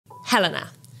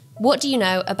Helena, what do you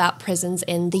know about prisons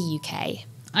in the UK?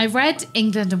 I read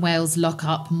England and Wales lock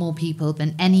up more people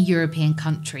than any European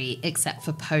country except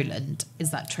for Poland.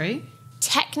 Is that true?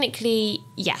 Technically,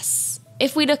 yes.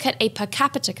 If we look at a per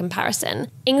capita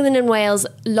comparison, England and Wales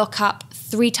lock up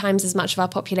 3 times as much of our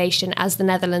population as the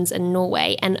Netherlands and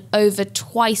Norway, and over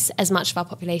twice as much of our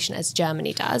population as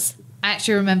Germany does. I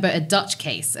actually remember a Dutch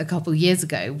case a couple years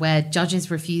ago where judges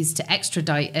refused to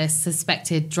extradite a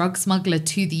suspected drug smuggler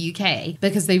to the UK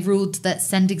because they ruled that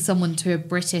sending someone to a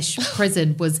British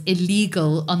prison was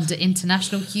illegal under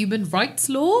international human rights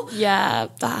law. Yeah,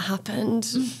 that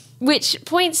happened. Which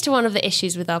points to one of the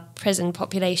issues with our prison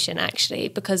population, actually,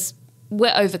 because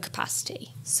we're over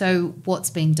capacity. So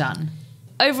what's being done?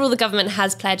 Overall, the government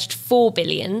has pledged £4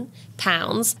 billion,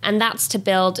 and that's to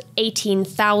build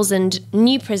 18,000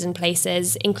 new prison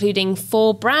places, including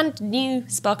 4 brand new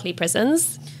sparkly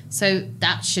prisons. So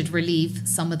that should relieve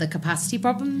some of the capacity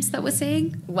problems that we're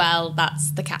seeing? Well, that's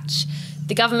the catch.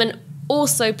 The government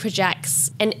also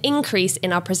projects an increase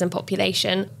in our prison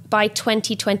population. By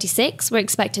 2026, we're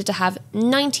expected to have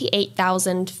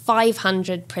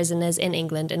 98,500 prisoners in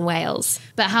England and Wales.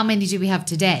 But how many do we have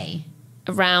today?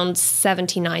 Around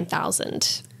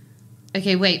 79,000.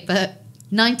 Okay, wait, but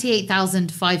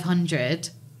 98,500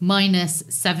 minus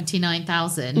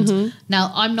 79,000. Mm-hmm.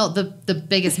 Now, I'm not the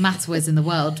biggest maths whiz in the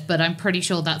world, but I'm pretty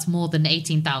sure that's more than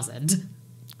 18,000.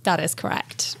 That is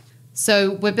correct.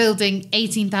 So we're building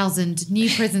 18,000 new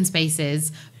prison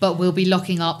spaces, but we'll be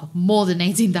locking up more than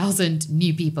 18,000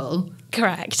 new people.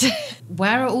 Correct.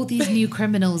 Where are all these new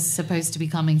criminals supposed to be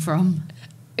coming from?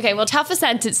 Okay, well, tougher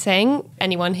sentencing,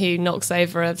 anyone who knocks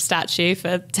over a statue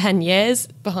for 10 years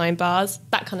behind bars,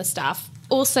 that kind of stuff.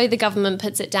 Also, the government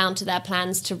puts it down to their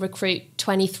plans to recruit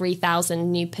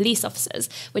 23,000 new police officers,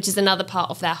 which is another part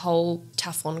of their whole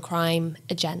tough on crime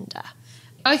agenda.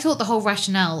 I thought the whole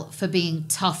rationale for being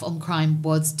tough on crime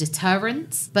was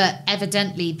deterrence, but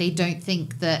evidently they don't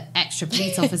think that extra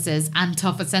police officers and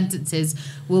tougher sentences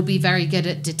will be very good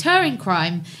at deterring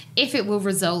crime if it will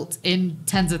result in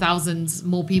tens of thousands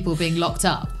more people being locked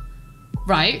up.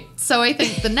 Right? So I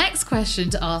think the next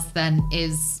question to ask then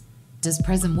is, does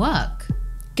prison work?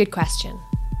 Good question.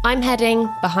 I'm heading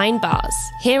behind bars,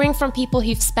 hearing from people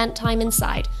who've spent time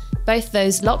inside, both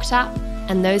those locked up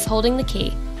and those holding the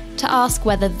key, to ask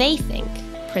whether they think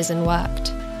prison worked.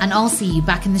 And I'll see you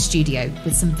back in the studio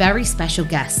with some very special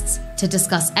guests to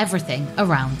discuss everything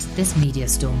around this media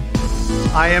storm.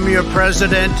 I am your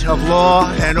president of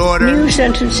law and order. New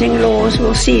sentencing laws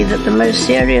will see that the most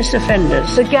serious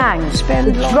offenders, the gangs,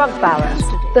 the drug barons,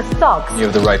 the thugs, you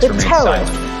have the right to remain silent.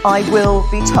 I will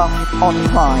be tough on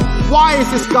crime. Why is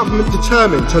this government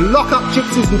determined to lock up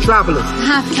gypsies and travellers? To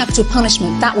have capital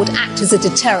punishment, that would act as a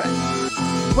deterrent.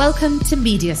 Welcome to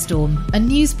Media Storm, a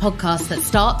news podcast that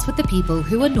starts with the people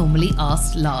who are normally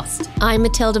asked last. I'm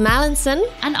Matilda Mallinson.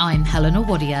 And I'm Helena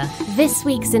Wadia. This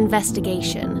week's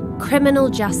investigation, criminal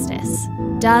justice.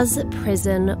 Does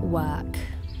prison work?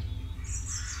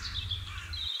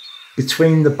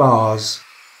 Between the bars,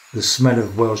 the smell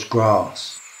of Welsh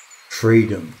grass,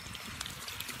 freedom,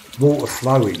 water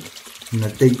flowing from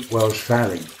the deep Welsh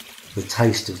valley, the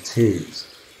taste of tears.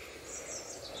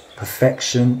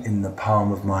 Perfection in the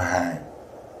palm of my hand,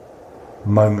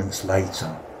 moments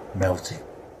later, melting.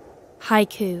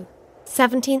 Haiku,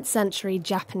 17th century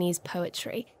Japanese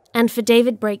poetry, and for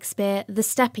David Breakspear, the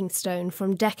stepping stone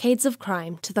from decades of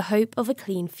crime to the hope of a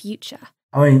clean future.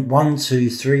 I mean, 1, 2,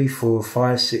 3, 4,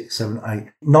 5, 6, 7,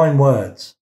 8, 9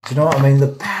 words. Do you know what I mean?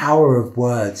 The power of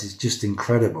words is just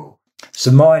incredible.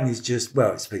 So mine is just,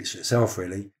 well, it speaks for itself,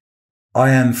 really. I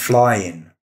am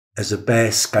flying as a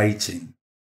bear skating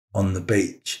on the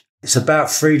beach. It's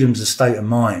about freedom's a state of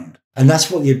mind. And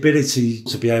that's what the ability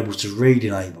to be able to read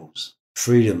enables.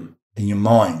 Freedom in your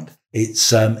mind.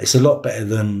 It's a lot better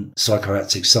than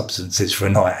psychoactive substances for a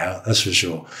night out, that's for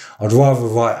sure. I'd rather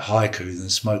write haiku than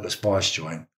smoke a spice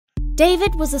joint.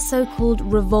 David was a so-called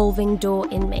revolving door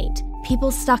inmate,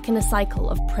 people stuck in a cycle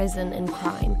of prison and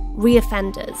crime,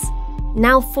 re-offenders.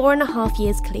 Now 4.5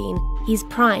 years clean, he's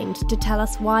primed to tell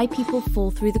us why people fall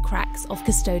through the cracks of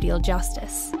custodial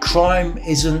justice. Crime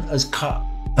isn't as cut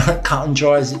and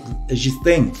dry as you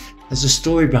think. There's a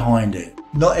story behind it.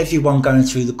 Not everyone going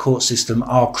through the court system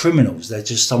are criminals. They're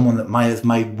just someone that may have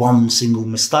made one single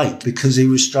mistake because he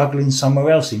was struggling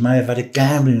somewhere else. He may have had a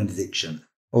gambling addiction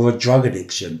or a drug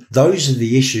addiction. Those are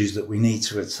the issues that we need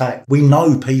to attack. We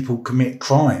know people commit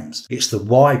crimes. It's the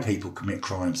why people commit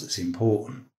crimes that's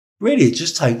important. Really, it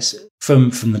just takes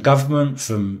from the government,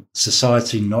 from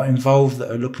society not involved that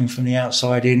are looking from the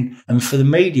outside in, and for the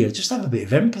media, just have a bit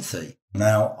of empathy.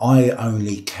 Now, I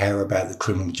only care about the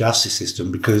criminal justice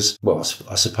system because, well,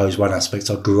 I suppose one aspect,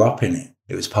 I grew up in it.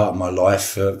 It was part of my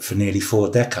life for nearly 4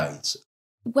 decades.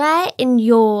 Where in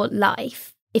your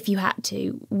life, if you had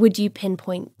to, would you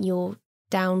pinpoint your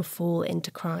downfall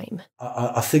into crime?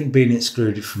 I think being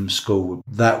excluded from school,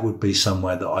 that would be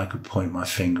somewhere that I could point my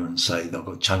finger and say that I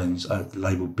got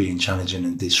labelled being challenging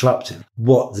and disruptive.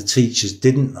 What the teachers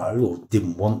didn't know or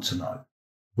didn't want to know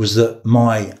was that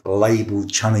my labelled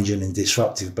challenging and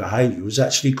disruptive behaviour was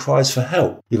actually cries for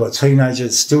help. You've got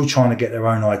teenagers still trying to get their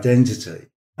own identity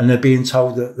and they're being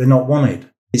told that they're not wanted.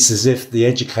 It's as if the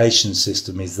education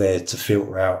system is there to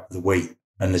filter out the wheat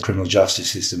and the criminal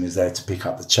justice system is there to pick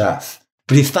up the chaff.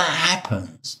 But if that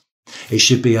happens, it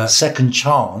should be a second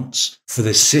chance for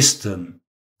the system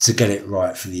to get it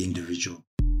right for the individual.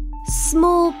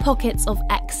 Small pockets of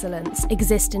excellence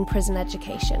exist in prison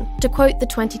education, to quote the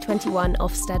 2021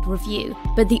 Ofsted review,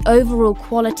 but the overall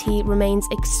quality remains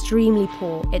extremely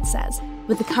poor, it says,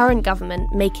 with the current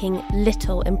government making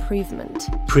little improvement.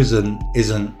 Prison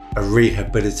isn't a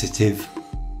rehabilitative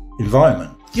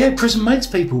environment. Yeah, prison makes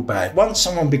people bad. Once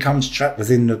someone becomes trapped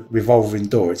within the revolving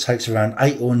door, it takes around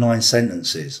 8 or 9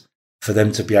 sentences for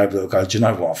them to be able to go, do you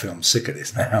know what, I think I'm sick of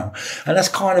this now. And that's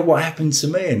kind of what happened to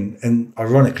me. And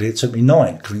ironically, it took me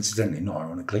 9, coincidentally, not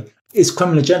ironically. It's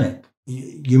criminogenic.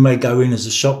 You may go in as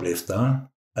a shoplifter,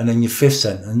 and then your 5th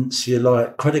sentence, you're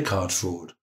like credit card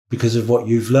fraud because of what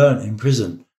you've learned in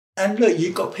prison. And look,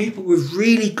 you've got people with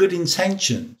really good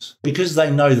intentions because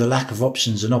they know the lack of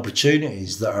options and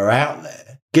opportunities that are out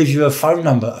there. Give you a phone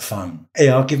number to phone. Hey,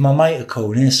 I'll give my mate a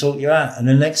call and he'll sort you out. And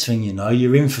the next thing you know,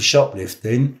 you're in for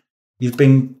shoplifting. You've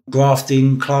been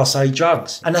grafting Class A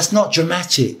drugs. And that's not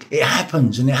dramatic. It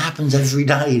happens, and it happens every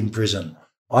day in prison.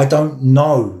 I don't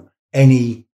know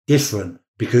any different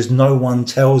because no one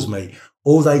tells me.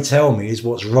 All they tell me is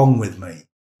what's wrong with me.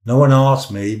 No one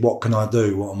asks me, what can I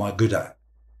do? What am I good at?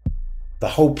 The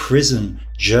whole prison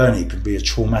journey can be a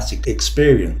traumatic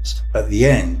experience. At the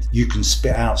end, you can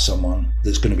spit out someone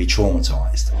that's going to be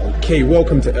traumatised. Okay,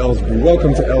 welcome to Ellsbury.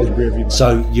 Welcome to Ellsbury, everybody.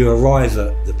 So you arrive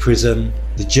at the prison.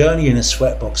 The journey in a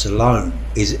sweatbox alone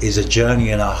is a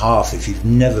journey and a half if you've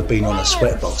never been on a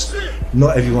sweatbox.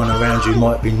 Not everyone around you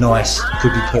might be nice,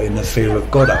 could be putting the fear of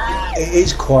God up. It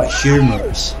is quite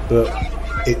humorous, but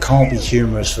it can't be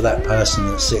humorous for that person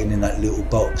that's sitting in that little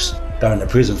box going to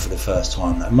prison for the first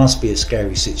time. That must be a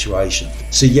scary situation.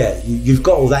 So yeah, you've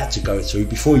got all that to go through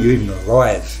before you even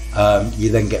arrive. You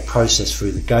then get processed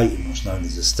through the gate in what's known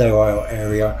as the sterile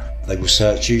area. They will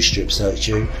search you, strip search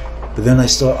you, but then they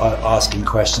start asking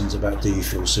questions about do you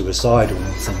feel suicidal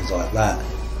and things like that.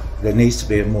 There needs to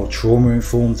be a more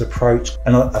trauma-informed approach,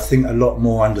 and I think a lot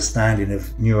more understanding of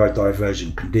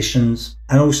neurodivergent conditions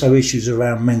and also issues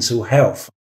around mental health.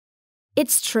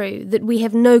 It's true that we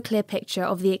have no clear picture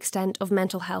of the extent of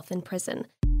mental health in prison.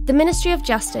 The Ministry of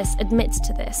Justice admits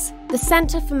to this. The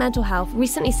Centre for Mental Health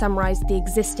recently summarised the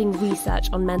existing research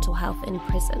on mental health in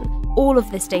prison. All of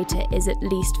this data is at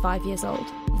least 5 years old.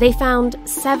 They found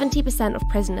 70% of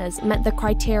prisoners met the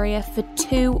criteria for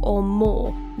 2 or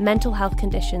more mental health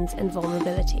conditions and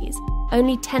vulnerabilities.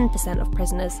 Only 10% of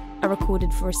prisoners are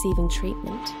recorded for receiving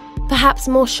treatment. Perhaps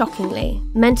more shockingly,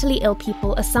 mentally ill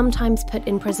people are sometimes put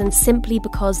in prison simply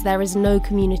because there is no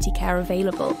community care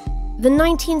available. The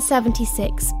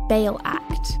 1976 Bail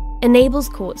Act enables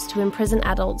courts to imprison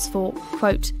adults for,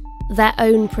 quote, their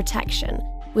own protection,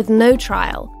 with no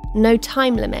trial, no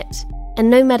time limit, and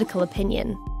no medical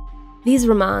opinion. These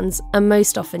remands are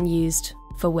most often used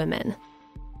for women.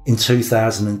 In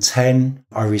 2010,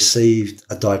 I received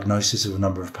a diagnosis of a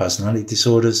number of personality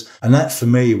disorders. And that for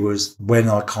me was when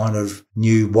I kind of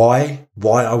knew why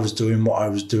I was doing what I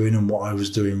was doing and what I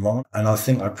was doing wrong. And I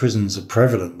think our prisons are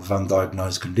prevalent with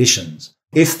undiagnosed conditions.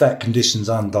 If that condition's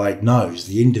undiagnosed,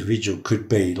 the individual could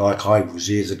be, like I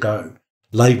was years ago,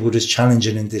 labelled as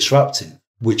challenging and disruptive,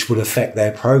 which would affect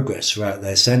their progress throughout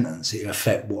their sentence. It would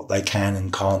affect what they can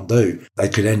and can't do. They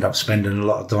could end up spending a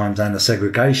lot of time down the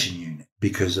segregation unit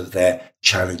because of their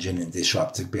challenging and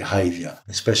disruptive behaviour,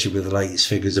 especially with the latest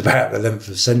figures about the length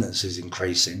of sentences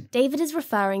increasing. David is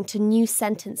referring to new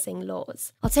sentencing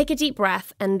laws. I'll take a deep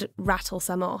breath and rattle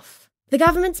some off. The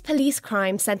government's police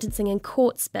crime sentencing and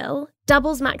courts bill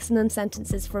doubles maximum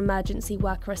sentences for emergency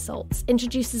worker assaults,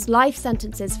 introduces life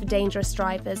sentences for dangerous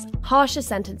drivers, harsher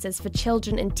sentences for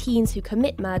children and teens who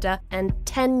commit murder, and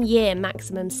 10-year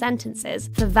maximum sentences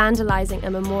for vandalising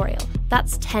a memorial.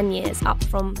 That's 10 years, up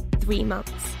from 3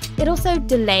 months. It also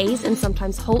delays and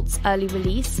sometimes halts early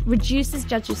release, reduces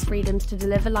judges' freedoms to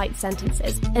deliver light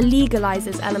sentences,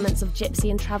 illegalises elements of gypsy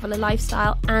and traveller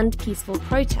lifestyle and peaceful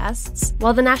protests,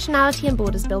 while the Nationality and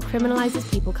Borders Bill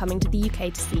criminalises people coming to the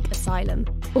UK to seek asylum.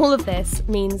 All of this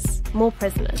means more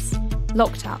prisoners,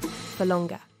 locked up for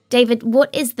longer. David,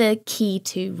 what is the key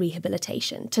to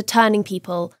rehabilitation, to turning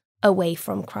people away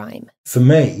from crime? For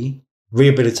me,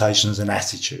 rehabilitation is an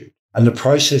attitude. And the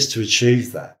process to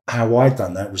achieve that, how I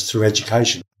done that, was through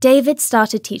education. David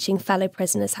started teaching fellow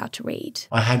prisoners how to read.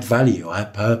 I had value, I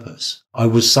had purpose. I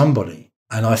was somebody,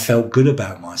 and I felt good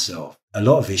about myself. A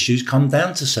lot of issues come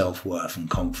down to self-worth and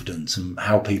confidence and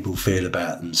how people feel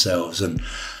about themselves. And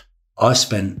I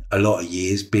spent a lot of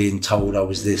years being told I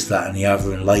was this, that and the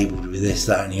other, and labelled with this,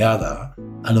 that and the other.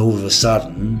 And all of a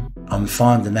sudden, I'm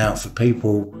finding out for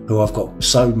people who I've got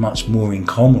so much more in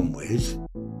common with,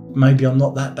 maybe I'm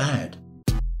not that bad.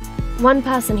 One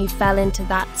person who fell into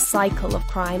that cycle of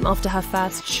crime after her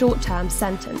first short-term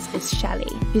sentence is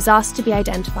Shelley, who's asked to be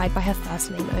identified by her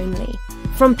first name only.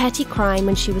 From petty crime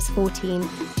when she was 14,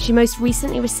 she most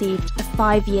recently received a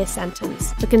 5-year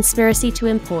sentence for conspiracy to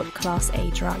import Class A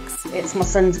drugs. It's my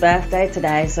son's birthday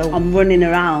today, so I'm running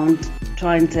around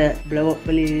trying to blow up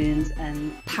balloons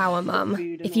and... Power mum.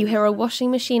 If you hear a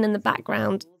washing machine in the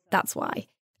background, that's why.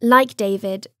 Like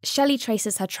David, Shelley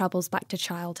traces her troubles back to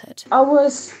childhood. I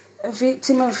was a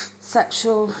victim of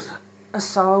sexual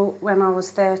assault when I was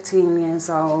 13 years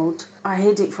old. I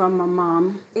hid it from my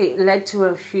mum. It led to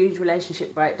a huge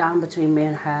relationship breakdown between me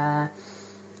and her,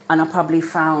 and I probably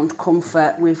found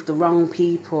comfort with the wrong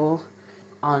people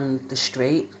on the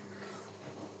street.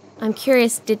 I'm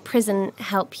curious, did prison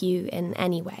help you in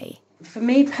any way? For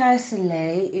me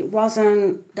personally, it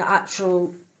wasn't the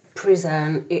actual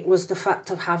prison, it was the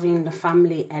fact of having the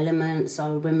family element.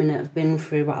 So women that have been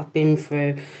through what I've been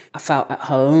through, I felt at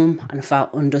home and I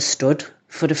felt understood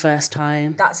for the first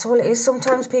time. That's all it is.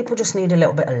 Sometimes people just need a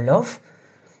little bit of love.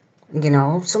 You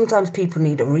know, sometimes people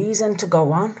need a reason to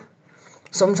go on.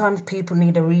 Sometimes people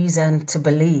need a reason to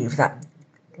believe that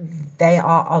they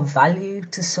are of value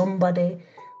to somebody.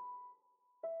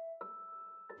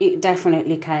 It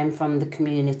definitely came from the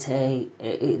community.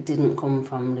 It didn't come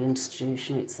from the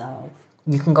institution itself.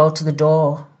 You can go to the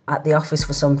door at the office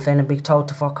for something and be told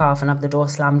to fuck off and have the door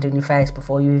slammed in your face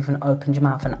before you even opened your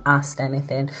mouth and asked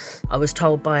anything. I was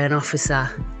told by an officer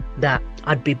that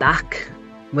I'd be back.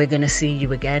 We're going to see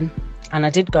you again. And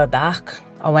I did go back.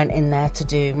 I went in there to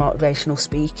do motivational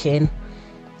speaking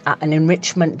at an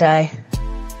enrichment day.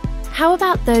 How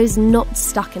about those not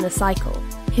stuck in a cycle,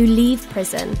 who leave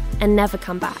prison and never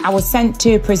come back? I was sent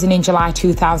to prison in July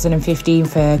 2015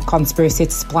 for conspiracy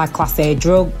to supply Class A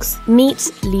drugs.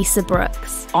 Meet Lisa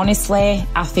Brooks. Honestly,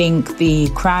 I think the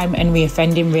crime and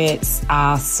reoffending rates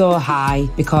are so high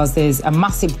because there's a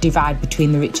massive divide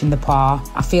between the rich and the poor.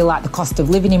 I feel like the cost of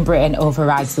living in Britain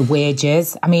overrides the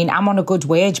wages. I mean, I'm on a good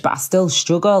wage, but I still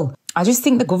struggle. I just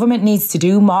think the government needs to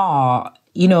do more.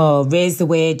 You know, raise the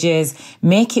wages,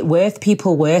 make it worth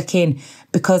people working.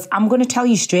 Because I'm going to tell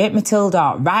you straight,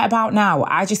 Matilda, right about now,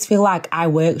 I just feel like I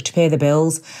work to pay the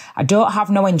bills. I don't have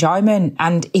no enjoyment.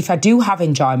 And if I do have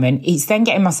enjoyment, it's then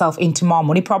getting myself into more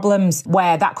money problems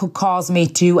where that could cause me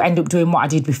to end up doing what I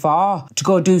did before, to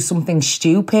go do something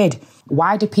stupid.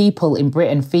 Why do people in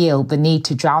Britain feel the need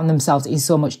to drown themselves in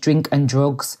so much drink and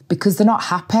drugs? Because they're not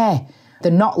happy.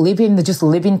 They're not living, they're just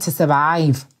living to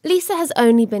survive. Lisa has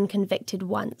only been convicted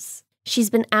once.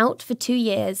 She's been out for 2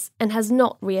 years and has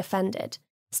not reoffended.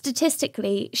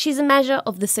 Statistically, she's a measure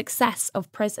of the success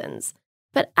of prisons.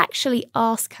 But actually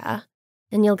ask her,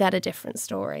 and you'll get a different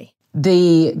story.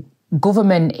 The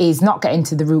government is not getting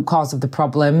to the root cause of the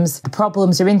problems. The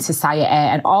problems are in society,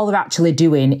 and all they're actually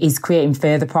doing is creating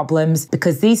further problems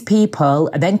because these people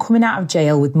are then coming out of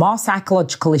jail with more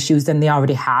psychological issues than they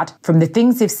already had from the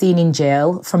things they've seen in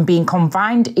jail, from being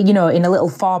confined, you know, in a little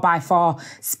 4x4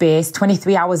 space,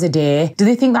 23 hours a day. Do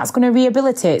they think that's going to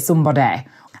rehabilitate somebody?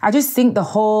 I just think the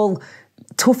whole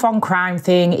tough on crime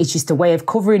thing is just a way of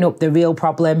covering up the real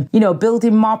problem. You know,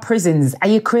 building more prisons. Are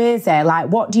you crazy? Like,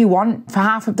 what do you want for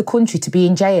half of the country to be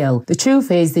in jail? The truth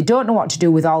is they don't know what to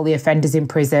do with all the offenders in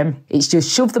prison. It's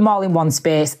just shove them all in one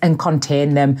space and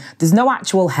contain them. There's no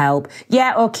actual help.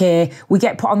 Yeah, okay, we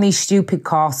get put on these stupid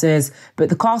courses, but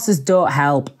the courses don't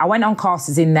help. I went on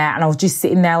courses in there and I was just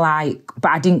sitting there like,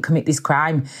 but I didn't commit this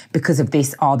crime because of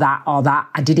this or that or that.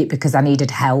 I did it because I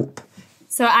needed help.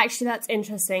 So actually that's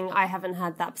interesting. I haven't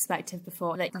had that perspective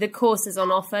before. Like, the courses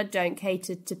on offer don't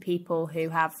cater to people who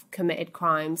have committed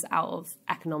crimes out of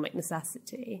economic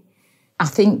necessity. I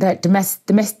think that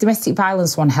domestic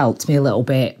violence one helped me a little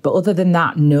bit, but other than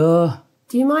that, no.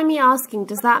 Do you mind me asking,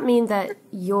 does that mean that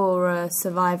you're a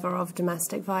survivor of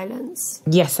domestic violence?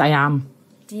 Yes, I am.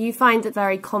 Do you find it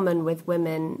very common with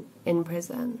women in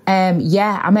prison?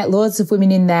 Yeah, I met loads of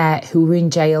women in there who were in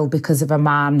jail because of a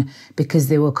man, because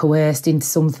they were coerced into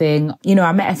something. You know,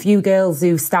 I met a few girls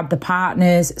who stabbed their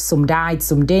partners, some died,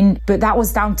 some didn't. But that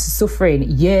was down to suffering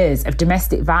years of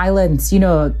domestic violence. You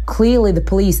know, clearly the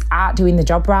police aren't doing the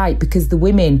job right because the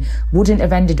women wouldn't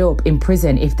have ended up in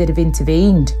prison if they'd have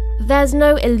intervened. There's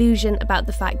no illusion about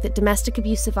the fact that domestic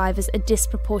abuse survivors are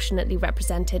disproportionately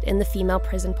represented in the female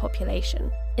prison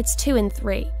population. It's 2 in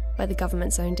 3 by the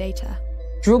government's own data.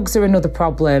 Drugs are another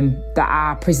problem that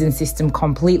our prison system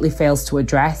completely fails to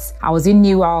address. I was in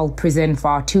Newhall prison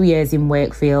for 2 years in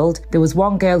Wakefield. There was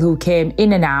one girl who came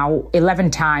in and out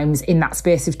 11 times in that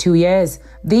space of 2 years.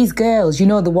 These girls, you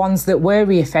know, the ones that were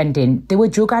reoffending, they were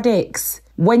drug addicts.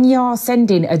 When you're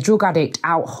sending a drug addict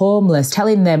out homeless,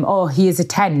 telling them, oh, here's a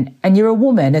tent, and you're a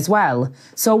woman as well,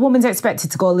 so a woman's expected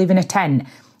to go live in a tent,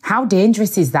 how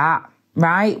dangerous is that?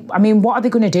 Right? I mean, what are they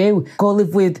going to do? Go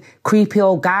live with creepy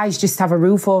old guys just to have a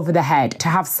roof over their head, to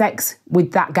have sex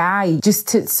with that guy,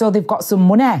 so they've got some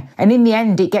money. And in the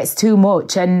end, it gets too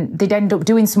much and they'd end up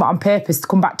doing something on purpose to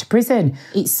come back to prison.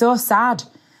 It's so sad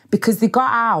because they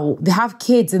got out, they have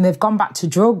kids and they've gone back to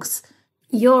drugs.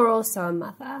 You're also a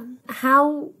mother.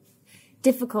 How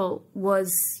difficult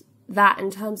was that in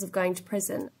terms of going to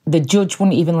prison? The judge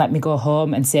wouldn't even let me go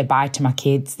home and say bye to my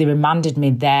kids. They remanded me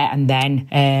there and then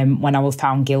when I was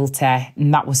found guilty,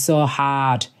 and that was so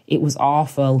hard. It was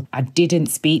awful. I didn't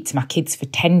speak to my kids for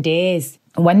 10 days.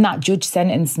 And when that judge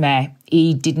sentenced me,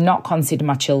 he did not consider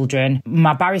my children.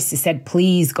 My barrister said,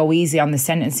 please go easy on the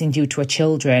sentencing due to our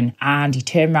children. And he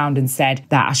turned around and said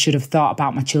that I should have thought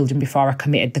about my children before I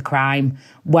committed the crime.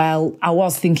 Well, I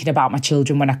was thinking about my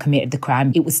children when I committed the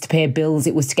crime. It was to pay bills.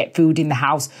 It was to get food in the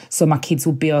house so my kids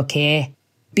would be okay.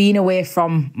 Being away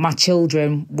from my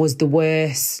children was the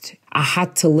worst. I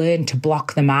had to learn to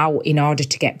block them out in order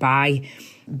to get by.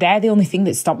 They're the only thing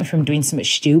that stopped me from doing something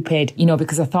stupid, you know,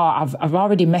 because I thought I've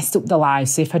already messed up the life.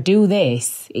 So if I do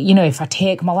this, you know, if I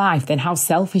take my life, then how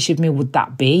selfish of me would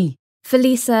that be? For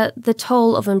Lisa, the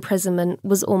toll of imprisonment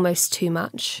was almost too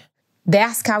much. They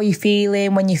ask how you're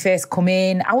feeling when you first come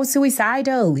in. I was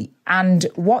suicidal. And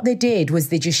what they did was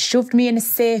they just shoved me in a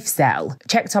safe cell,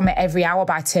 checked on me every hour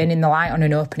by turning the light on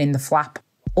and opening the flap.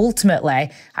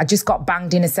 Ultimately, I just got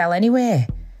banged in a cell anyway.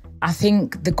 I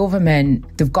think the government,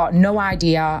 they've got no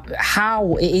idea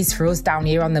how it is for us down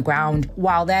here on the ground.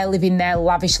 While they're living their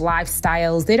lavish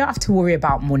lifestyles, they don't have to worry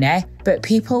about money, but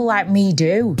people like me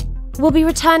do. We'll be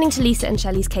returning to Lisa and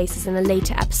Shelley's cases in a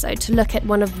later episode to look at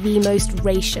one of the most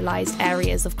racialised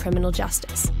areas of criminal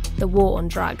justice, the war on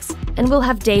drugs. And we'll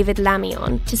have David Lammy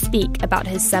on to speak about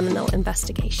his seminal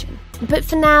investigation. But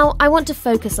for now, I want to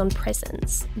focus on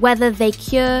prisons, whether they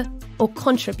cure or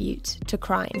contribute to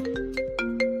crime.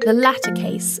 The latter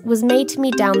case was made to me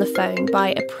down the phone by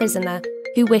a prisoner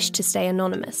who wished to stay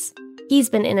anonymous. He's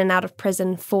been in and out of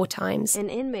prison 4 times. An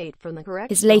inmate from the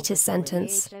His latest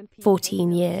sentence,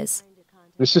 14 years.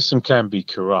 The system can be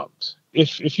corrupt.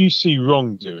 If you see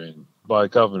wrongdoing by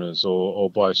governors or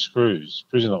by screws,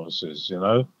 prison officers, you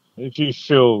know, if you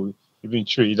feel you've been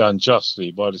treated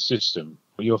unjustly by the system,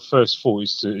 your first thought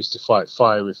is to fight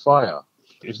fire with fire.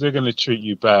 If they're going to treat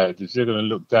you bad, if they're going to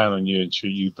look down on you and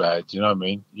treat you bad, you know what I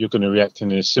mean? You're going to react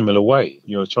in a similar way.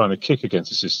 You're trying to kick against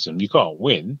the system. You can't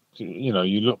win. You know,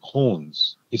 you look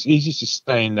horns. It's easy to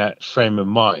stay in that frame of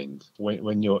mind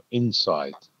when you're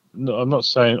inside. No, I'm not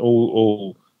saying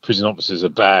all prison officers are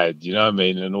bad, you know what I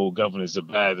mean? And all governors are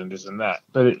bad and this and that.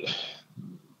 But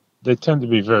they tend to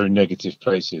be very negative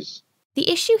places. The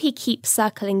issue he keeps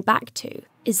circling back to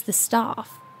is the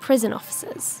staff, prison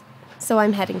officers. So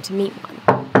I'm heading to meet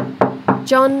one.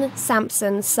 John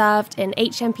Sampson served in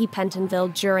HMP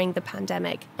Pentonville during the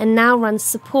pandemic and now runs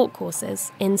support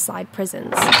courses inside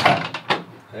prisons.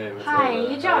 Hey, hi,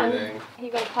 you John?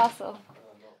 You got a parcel?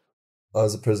 I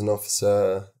was a prison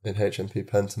officer in HMP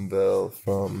Pentonville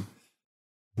from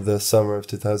the summer of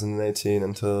 2018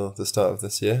 until the start of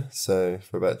this year, so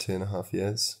for about 2.5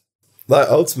 years.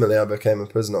 Ultimately, I became a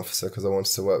prison officer because I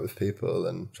wanted to work with people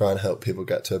and try and help people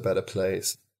get to a better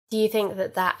place. Do you think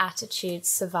that attitude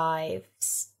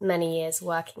survives many years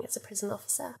working as a prison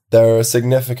officer? There are a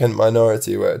significant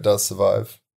minority where it does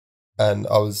survive, and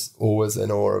I was always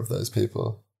in awe of those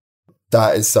people.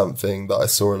 That is something that I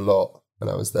saw a lot when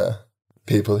I was there.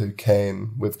 People who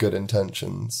came with good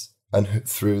intentions and who,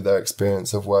 through their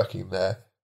experience of working there,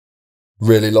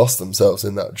 really lost themselves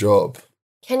in that job.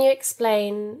 Can you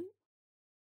explain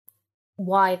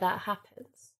why that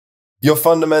happens? You're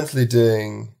fundamentally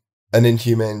doing an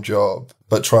inhumane job,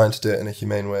 but trying to do it in a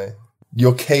humane way.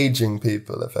 You're caging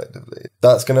people, effectively.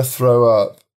 That's going to throw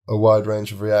up a wide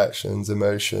range of reactions,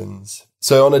 emotions.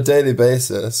 So on a daily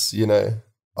basis, you know,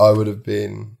 I would have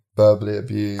been verbally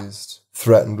abused,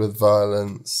 threatened with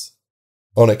violence,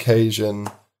 on occasion,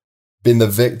 been the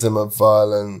victim of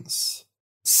violence,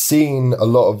 seen a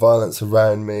lot of violence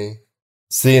around me,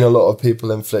 seen a lot of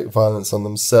people inflict violence on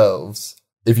themselves.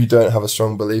 If you don't have a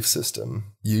strong belief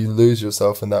system, you lose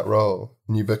yourself in that role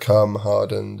and you become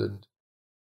hardened and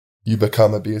you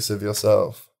become abusive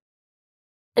yourself.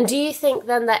 And do you think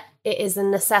then that it is a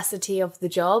necessity of the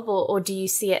job, or do you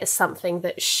see it as something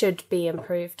that should be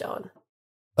improved on?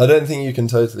 I don't think you can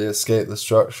totally escape the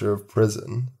structure of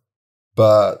prison,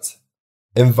 but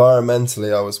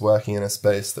environmentally I was working in a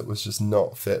space that was just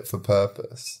not fit for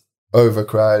purpose.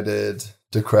 Overcrowded,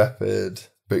 decrepit,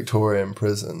 Victorian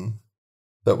prison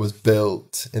that was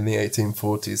built in the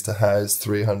 1840s to house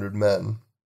 300 men.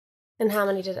 And how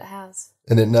many did it house?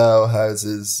 And it now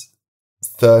houses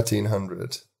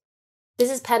 1,300.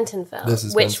 This is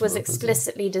Pentonville, which was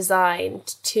explicitly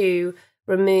designed to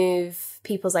remove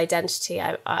people's identity.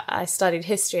 I studied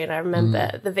history and I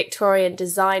remember the Victorian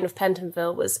design of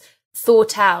Pentonville was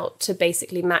thought out to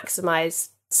basically maximise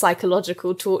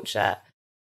psychological torture.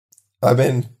 I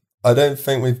mean, I don't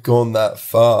think we've gone that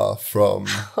far from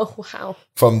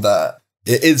from that.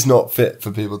 It is not fit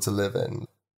for people to live in.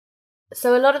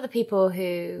 So a lot of the people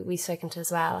who we've spoken to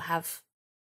as well have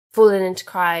fallen into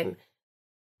crime,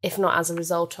 if not as a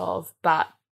result of, but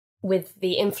with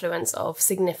the influence of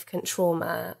significant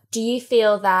trauma. Do you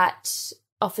feel that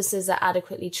officers are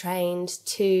adequately trained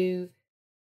to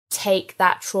take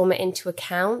that trauma into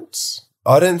account?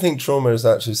 I don't think trauma is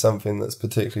actually something that's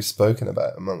particularly spoken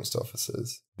about amongst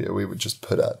officers. Yeah, we would just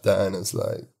put that down as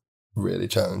like really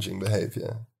challenging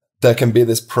behaviour. There can be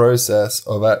this process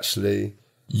of actually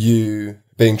you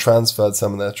being transferred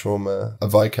some of their trauma, a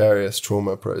vicarious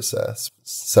trauma process.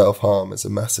 Self-harm is a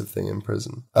massive thing in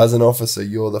prison. As an officer,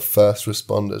 you're the first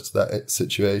responder to that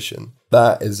situation.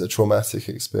 That is a traumatic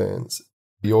experience.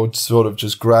 You're sort of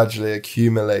just gradually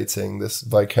accumulating this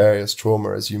vicarious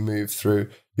trauma as you move through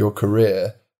your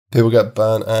career. People get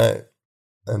burnt out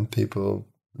and people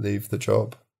leave the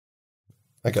job.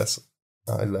 I guess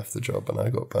I left the job and I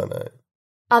got burnt out.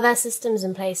 Are there systems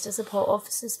in place to support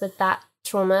officers with that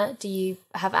trauma? Do you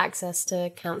have access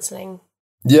to counselling?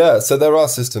 Yeah, so there are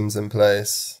systems in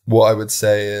place. What I would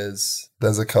say is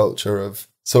there's a culture of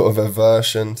sort of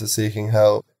aversion to seeking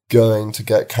help. Going to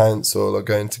get counsel or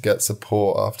going to get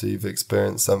support after you've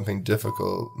experienced something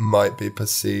difficult might be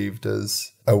perceived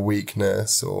as a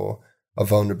weakness or a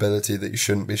vulnerability that you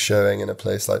shouldn't be showing in a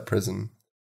place like prison.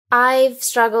 I've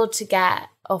struggled to get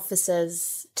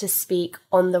officers to speak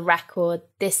on the record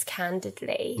this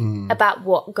candidly about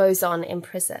what goes on in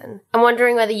prison. I'm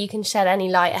wondering whether you can shed any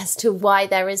light as to why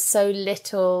there is so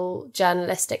little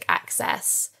journalistic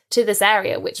access to this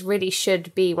area, which really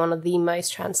should be one of the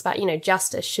most transparent, you know,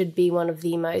 justice should be one of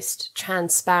the most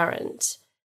transparent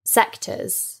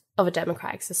sectors of a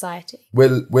democratic society.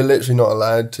 We're literally not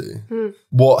allowed to.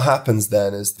 What happens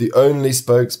then is the only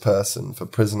spokesperson for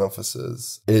prison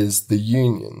officers is the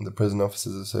union, the Prison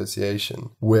Officers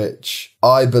Association, which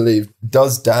I believe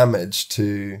does damage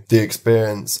to the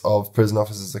experience of prison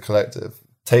officers as a collective.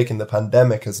 Taking the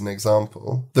pandemic as an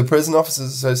example, the Prison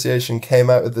Officers Association came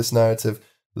out with this narrative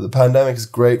that the pandemic is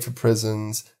great for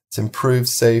prisons, it's improved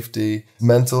safety,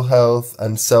 mental health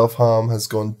and self-harm has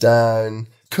gone down.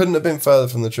 Couldn't have been further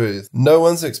from the truth. No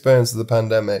one's experience of the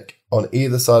pandemic on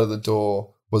either side of the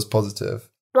door was positive.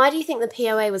 Why do you think the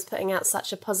POA was putting out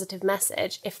such a positive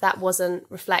message if that wasn't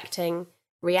reflecting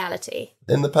reality?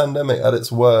 In the pandemic, at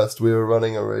its worst, we were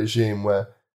running a regime where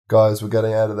guys were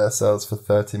getting out of their cells for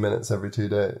 30 minutes every 2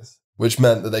 days, which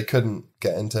meant that they couldn't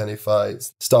get into any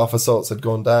fights. Staff assaults had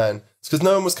gone down. It's because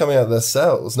no one was coming out of their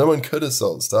cells. No one could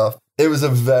assault staff. It was a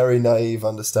very naive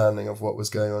understanding of what was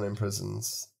going on in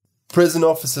prisons. Prison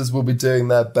officers will be doing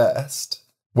their best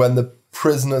when the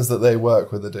prisoners that they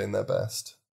work with are doing their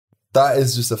best. That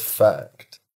is just a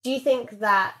fact. Do you think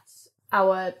that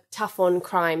our tough on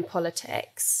crime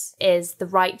politics is the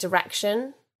right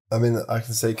direction? I mean, I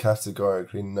can say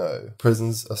categorically no.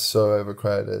 Prisons are so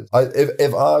overcrowded.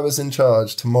 If I was in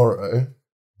charge tomorrow,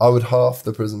 I would halve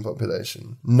the prison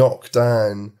population, knock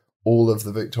down all of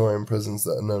the Victorian prisons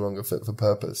that are no longer fit for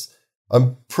purpose.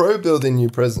 I'm pro-building new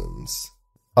prisons.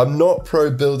 I'm not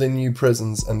pro-building new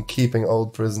prisons and keeping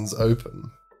old prisons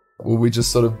open. Will we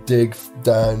just sort of dig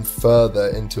down further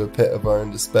into a pit of our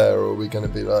own despair, or are we going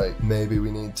to be like, maybe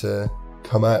we need to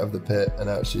come out of the pit and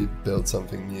actually build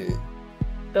something new?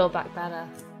 Build Back Better.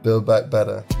 Build Back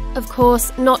Better. Of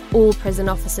course, not all prison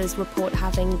officers report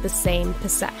having the same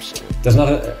perception. There's not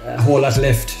a whole lot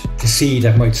left to see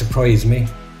that might surprise me.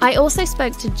 I also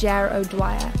spoke to Ger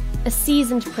O'Dwyer, a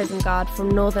seasoned prison guard from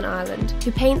Northern Ireland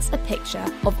who paints a picture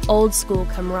of old-school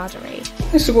camaraderie.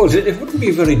 I suppose it wouldn't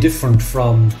be very different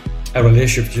from a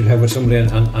relationship you'd have with somebody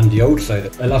on the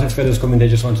outside. A lot of fellas come in, they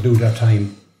just want to do their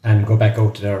time and go back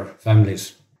out to their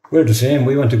families. We're the same.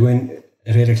 We want to go in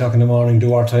at 8 o'clock in the morning,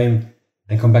 do our time,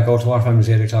 and come back out to our families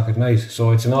at 8 o'clock at night.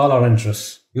 So it's in all our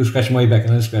interests. You scratch my back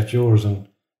and I'll scratch yours and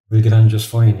we'll get on just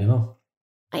fine, you know.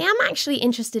 I am actually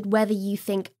interested whether you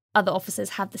think other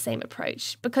officers have the same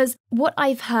approach, because what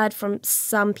I've heard from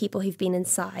some people who've been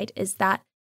inside is that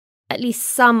at least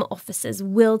some officers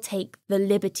will take the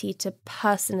liberty to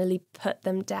personally put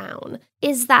them down.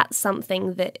 Is that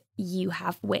something that you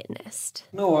have witnessed?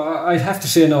 No, I'd have to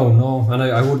say no, and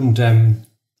I wouldn't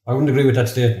agree with that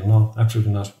statement. No,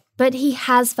 absolutely not. But he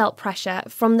has felt pressure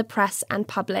from the press and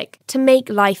public to make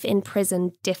life in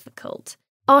prison difficult.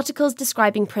 Articles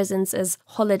describing prisons as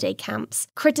holiday camps,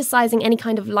 criticising any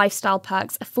kind of lifestyle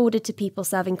perks afforded to people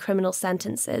serving criminal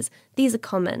sentences. These are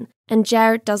common, and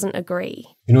Jared doesn't agree.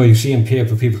 You know, you see in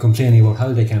paper people complaining about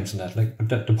holiday camps and that. Like,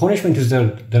 the punishment is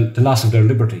the loss of their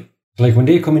liberty. Like, when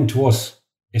they come into us,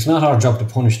 it's not our job to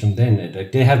punish them then.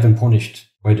 They have been punished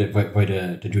by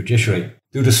the judiciary.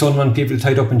 Do the sun want people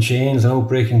tied up in chains and out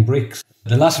breaking bricks?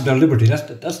 The loss of their liberty,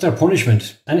 that's their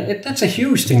punishment. And that's a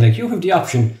huge thing. Like, you have the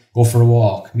option, go for a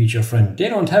walk, meet your friend. They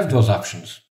don't have those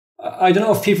options. I don't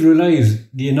know if people realise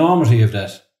the enormity of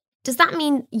that. Does that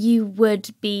mean you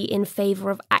would be in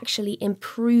favour of actually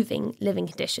improving living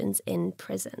conditions in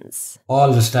prisons?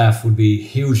 All the staff would be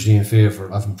hugely in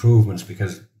favour of improvements,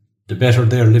 because the better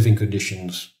their living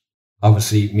conditions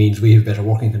obviously means we have better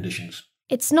working conditions.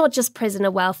 It's not just prisoner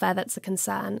welfare that's a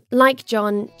concern. Like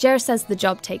John, Ger says the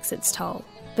job takes its toll.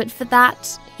 But for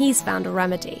that, he's found a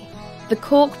remedy. The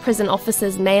Cork Prison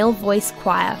Officers' Male Voice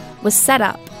Choir was set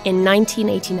up in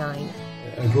 1989.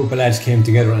 A group of lads came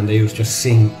together and they would just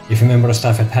sing. If a member of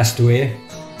staff had passed away,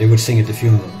 they would sing at the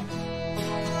funeral.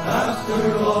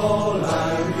 After all,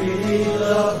 I really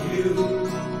love you.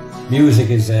 Music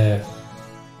is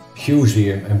hugely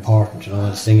important, you know,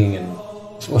 and singing, and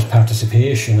I suppose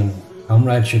participation and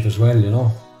comradeship as well, you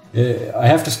know. I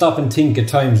have to stop and think at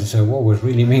times and say, whoa, it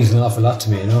really means an awful lot to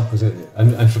me, you know, because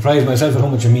I'm surprised myself at how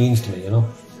much it means to me, you know.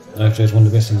 And actually it's one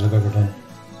of the best things I've ever done.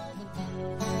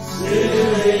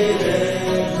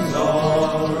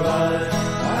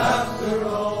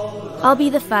 I'll be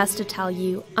the first to tell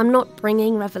you, I'm not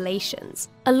bringing revelations.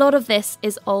 A lot of this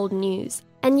is old news.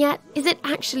 And yet, is it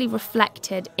actually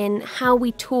reflected in how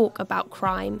we talk about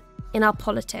crime, in our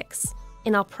politics,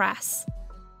 in our press?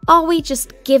 Are we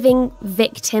just giving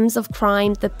victims of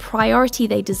crime the priority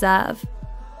they deserve?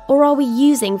 Or are we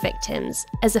using victims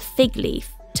as a fig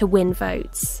leaf to win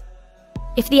votes?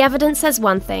 If the evidence says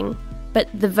one thing, but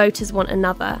the voters want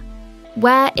another,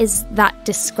 where is that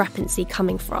discrepancy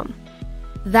coming from?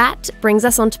 That brings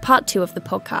us on to part 2 of the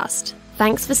podcast.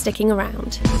 Thanks for sticking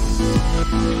around.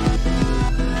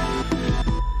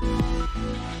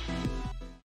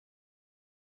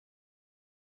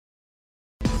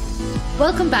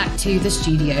 Welcome back to the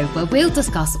studio, where we'll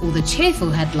discuss all the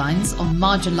cheerful headlines on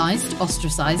marginalised,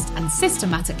 ostracised and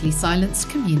systematically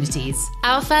silenced communities.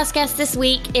 Our first guest this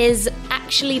week is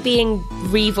actually being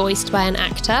revoiced by an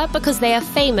actor because they are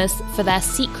famous for their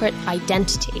secret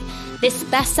identity. This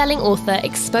best-selling author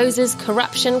exposes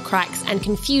corruption, cracks and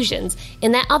confusions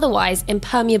in their otherwise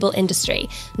impermeable industry.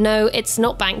 No, it's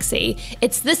not Banksy.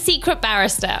 It's the Secret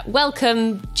Barrister.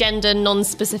 Welcome, gender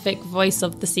non-specific voice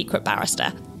of the Secret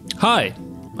Barrister. Hi,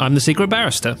 I'm the Secret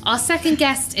Barrister. Our second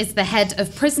guest is the head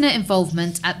of prisoner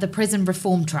involvement at the Prison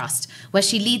Reform Trust, where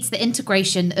she leads the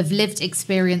integration of lived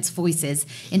experience voices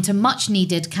into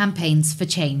much-needed campaigns for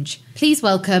change. Please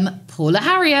welcome Paula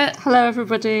Harriot. Hello,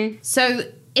 everybody. So,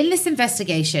 in this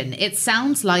investigation, it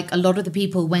sounds like a lot of the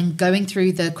people, when going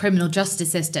through the criminal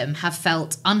justice system, have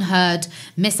felt unheard,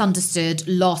 misunderstood,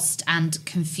 lost and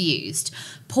confused.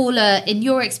 Paula, in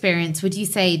your experience, would you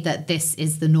say that this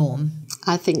is the norm?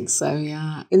 I think so,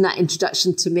 yeah. In that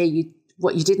introduction to me,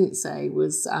 what you didn't say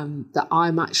was that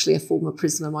I'm actually a former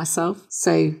prisoner myself.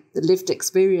 So the lived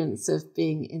experience of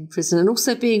being in prison and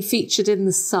also being featured in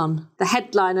The Sun. The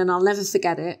headline, and I'll never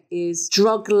forget it, is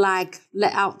 "Drug Lag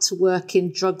Let Out to Work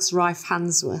in Drugs Rife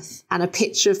Handsworth." And a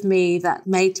picture of me that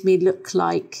made me look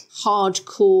like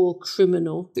hardcore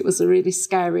criminal. It was a really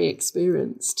scary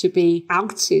experience to be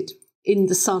outed in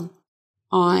The Sun.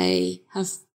 I have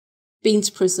been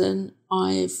to prison.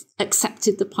 I've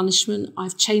accepted the punishment.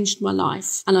 I've changed my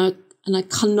life. And and I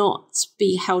cannot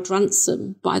be held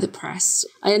ransom by the press.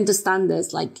 I understand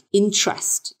there's like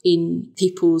interest in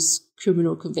people's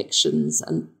criminal convictions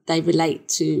and they relate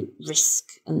to risk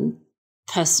and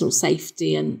personal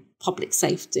safety and public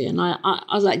safety. And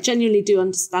I like genuinely do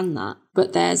understand that.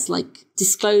 But there's like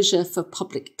disclosure for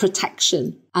public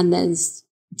protection and there's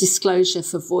disclosure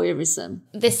for voyeurism.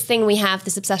 This thing we have,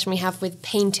 this obsession we have with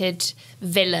painted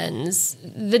villains,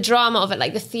 the drama of it,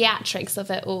 like the theatrics of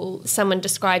it all. Someone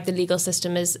described the legal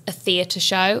system as a theatre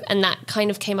show, and that kind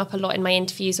of came up a lot in my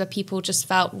interviews where people just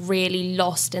felt really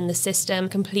lost in the system,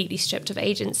 completely stripped of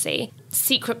agency.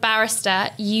 Secret Barrister,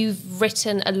 you've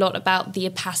written a lot about the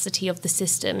opacity of the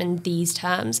system in these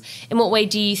terms. In what way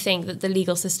do you think that the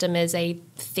legal system is a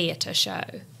theatre show?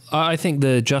 I think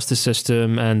the justice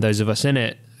system and those of us in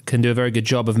it can do a very good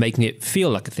job of making it feel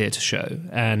like a theatre show,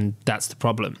 and that's the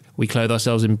problem. We clothe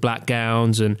ourselves in black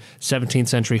gowns and 17th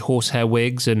century horsehair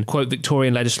wigs and quote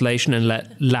Victorian legislation and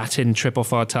let Latin trip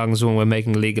off our tongues when we're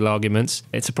making legal arguments.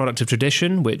 It's a product of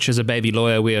tradition, which as a baby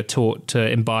lawyer we are taught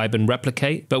to imbibe and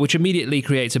replicate, but which immediately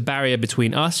creates a barrier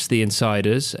between us, the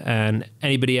insiders, and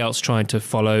anybody else trying to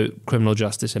follow criminal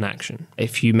justice in action.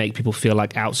 If you make people feel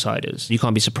like outsiders, you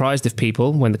can't be surprised if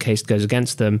people, when the case goes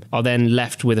against them, are then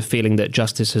left with a feeling that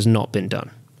justice has not been done.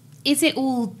 Is it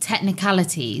all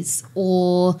technicalities,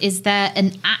 or is there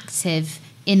an active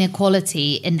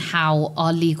inequality in how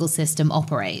our legal system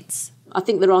operates? I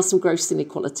think there are some gross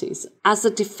inequalities. As a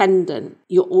defendant,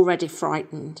 you're already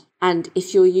frightened. And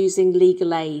if you're using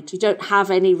legal aid, you don't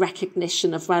have any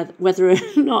recognition of whether or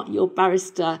not your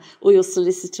barrister or your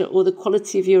solicitor or the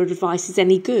quality of your advice is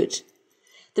any good.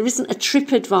 There isn't a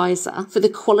TripAdvisor for the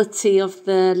quality of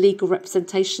the legal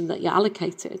representation that you're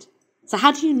allocated. So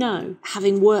how do you know?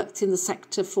 Having worked in the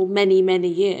sector for many, many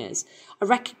years, I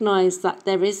recognise that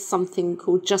there is something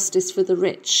called justice for the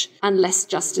rich and less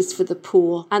justice for the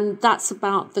poor. And that's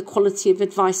about the quality of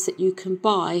advice that you can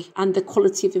buy and the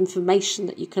quality of information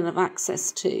that you can have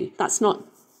access to. That's not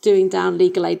doing down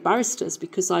legal aid barristers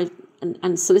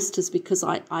and solicitors, because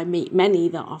I meet many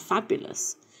that are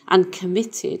fabulous and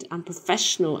committed and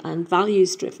professional and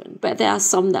values driven. But there are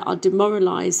some that are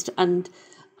demoralised and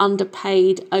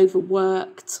underpaid,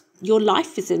 overworked. Your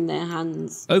life is in their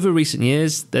hands. Over recent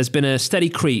years, there's been a steady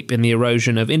creep in the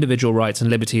erosion of individual rights and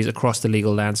liberties across the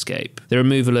legal landscape. The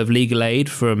removal of legal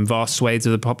aid from vast swathes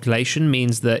of the population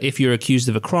means that if you're accused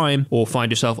of a crime or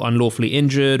find yourself unlawfully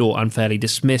injured or unfairly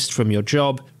dismissed from your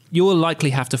job, you will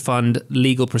likely have to fund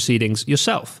legal proceedings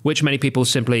yourself, which many people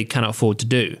simply cannot afford to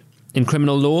do. In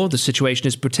criminal law, the situation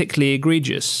is particularly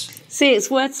egregious. See, it's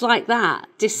words like that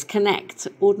disconnect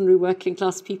ordinary working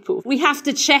class people. We have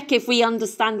to check if we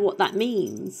understand what that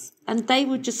means. And they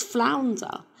would just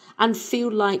flounder and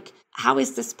feel like, how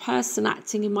is this person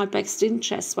acting in my best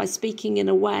interests by speaking in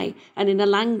a way and in a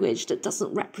language that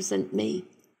doesn't represent me?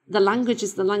 The language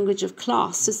is the language of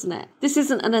class, isn't it? This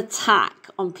isn't an attack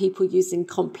on people using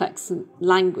complex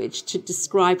language to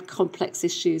describe complex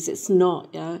issues. It's not,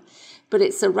 yeah. But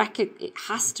it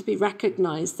has to be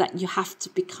recognised that you have to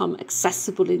become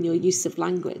accessible in your use of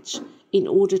language in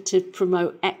order to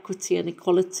promote equity and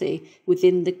equality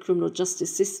within the criminal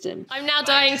justice system. I'm now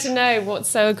dying to know what's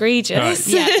so egregious. Right.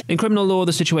 Yeah. In criminal law,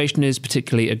 the situation is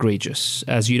particularly egregious,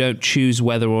 as you don't choose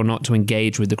whether or not to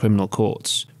engage with the criminal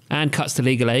courts. And cuts to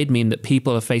legal aid mean that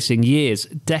people are facing years,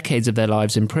 decades of their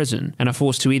lives in prison and are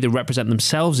forced to either represent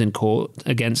themselves in court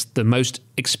against the most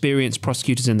experienced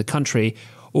prosecutors in the country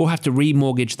or have to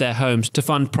remortgage their homes to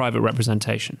fund private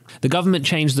representation. The government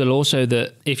changed the law so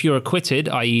that if you're acquitted,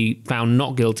 i.e. found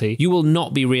not guilty, you will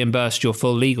not be reimbursed your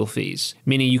full legal fees,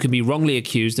 meaning you can be wrongly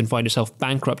accused and find yourself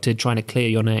bankrupted trying to clear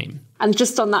your name. And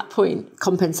just on that point,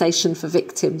 compensation for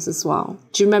victims as well.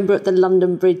 Do you remember at the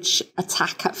London Bridge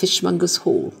attack at Fishmongers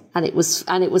Hall? And it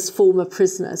was former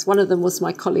prisoners. One of them was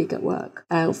my colleague at work.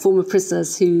 Former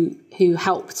prisoners who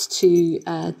helped to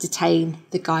detain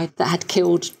the guy that had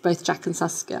killed both Jack and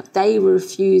Saskia. They were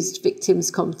refused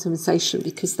victims' compensation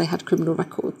because they had criminal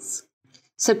records.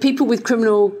 So people with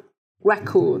criminal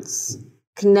records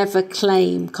can never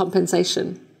claim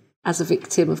compensation as a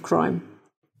victim of crime.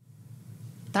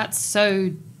 That's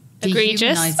so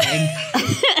egregious.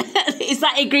 Is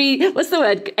that what's the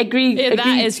word?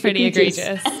 That is pretty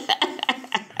egregious.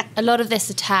 A lot of this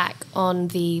attack on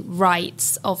the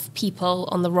rights of people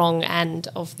on the wrong end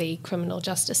of the criminal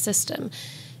justice system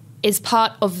is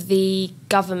part of the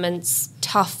government's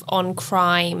tough on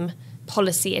crime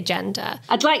policy agenda.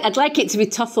 I'd like it to be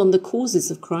tough on the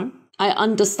causes of crime. I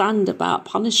understand about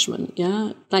punishment,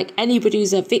 yeah? Like anybody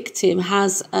who's a victim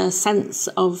has a sense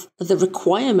of the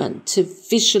requirement to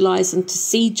visualise and to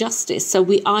see justice. So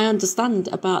I understand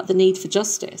about the need for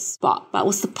justice. But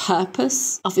what's the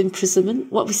purpose of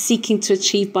imprisonment? What we're seeking to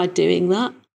achieve by doing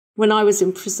that? When I was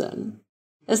in prison,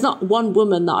 there's not one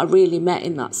woman that I really met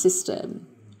in that system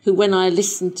who, when I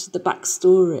listened to the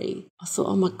backstory, I thought,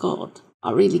 oh my God,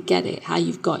 I really get it, how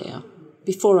you've got here.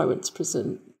 Before I went to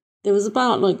prison, there was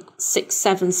about like 6,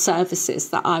 7 services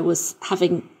that I was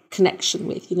having connection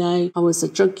with, you know. I was a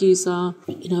drug user,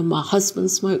 you know, my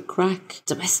husband smoked crack,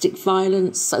 domestic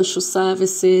violence, social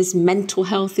services, mental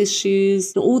health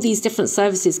issues, all these different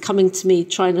services coming to me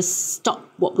trying to stop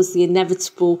what was the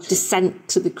inevitable descent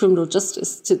to the criminal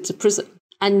justice, to prison.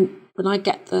 And when I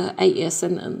get the 8-year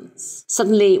sentence,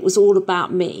 suddenly it was all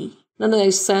about me. None of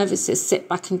those services sit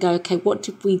back and go, okay, what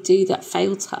did we do that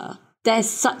failed her? There's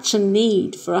such a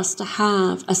need for us to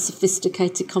have a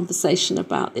sophisticated conversation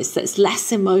about this that's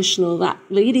less emotional, that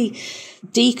really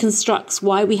deconstructs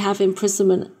why we have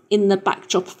imprisonment in the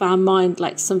backdrop of our mind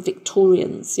like some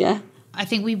Victorians, yeah? I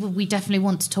think we definitely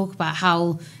want to talk about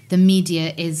how the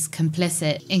media is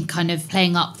complicit in kind of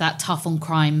playing up that tough on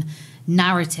crime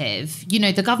narrative. You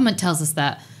know, the government tells us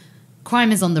that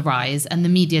crime is on the rise and the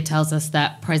media tells us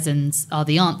that prisons are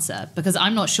the answer, because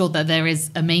I'm not sure that there is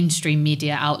a mainstream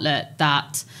media outlet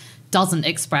that doesn't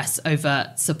express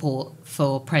overt support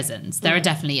for prisons. There are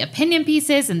definitely opinion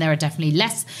pieces and there are definitely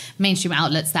less mainstream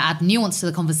outlets that add nuance to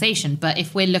the conversation. But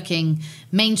if we're looking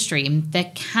mainstream,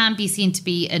 there can be seen to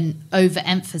be an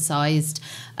overemphasized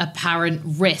apparent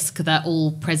risk that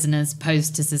all prisoners pose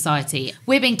to society.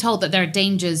 We're being told that there are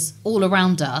dangers all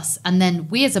around us, and then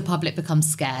we as a public become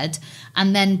scared,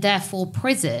 and then therefore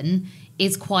prison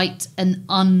is quite an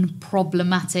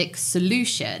unproblematic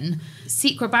solution.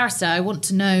 Secret Barrister, I want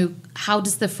to know, how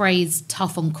does the phrase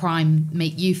tough on crime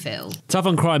make you feel? Tough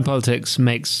on crime politics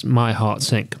makes my heart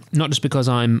sink. Not just because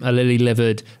I'm a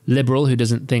lily-livered liberal who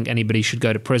doesn't think anybody should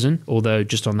go to prison, although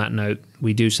just on that note,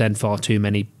 we do send far too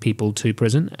many people to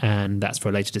prison, and that's for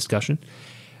a later discussion.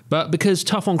 But because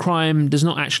tough on crime does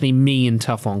not actually mean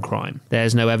tough on crime.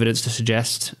 There's no evidence to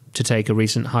suggest, to take a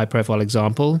recent high-profile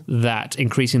example, that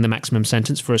increasing the maximum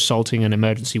sentence for assaulting an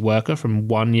emergency worker from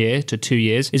 1 year to 2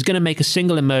 years is going to make a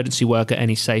single emergency worker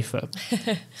any safer.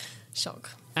 Shock.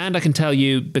 And I can tell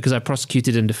you, because I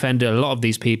prosecuted and defended a lot of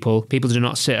these people do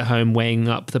not sit at home weighing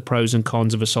up the pros and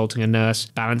cons of assaulting a nurse,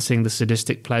 balancing the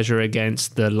sadistic pleasure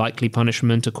against the likely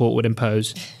punishment a court would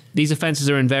impose. These offences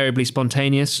are invariably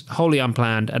spontaneous, wholly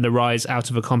unplanned, and arise out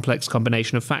of a complex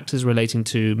combination of factors relating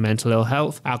to mental ill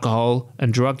health, alcohol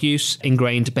and drug use,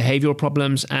 ingrained behavioural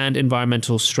problems, and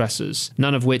environmental stresses,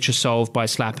 none of which are solved by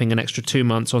slapping an extra 2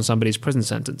 months on somebody's prison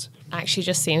sentence. Actually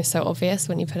just seems so obvious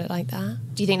when you put it like that.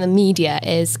 Do you think the media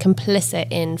is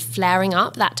complicit in flaring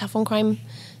up that tough on crime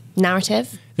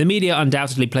narrative? The media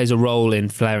undoubtedly plays a role in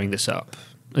flaring this up.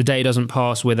 A day doesn't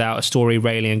pass without a story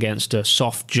railing against a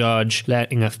soft judge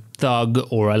letting a thug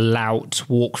or a lout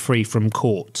walk free from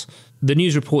court. The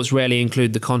news reports rarely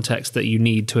include the context that you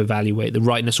need to evaluate the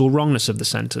rightness or wrongness of the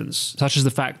sentence, such as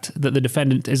the fact that the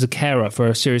defendant is a carer for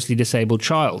a seriously disabled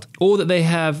child, or that they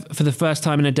have, for the first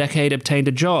time in a decade, obtained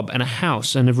a job and a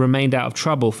house and have remained out of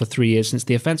trouble for 3 years since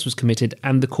the offence was committed,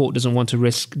 and the court doesn't want to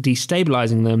risk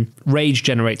destabilising them. Rage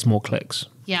generates more clicks.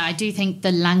 Yeah, I do think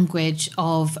the language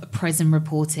of prison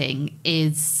reporting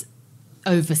is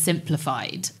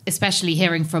oversimplified, especially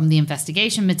hearing from the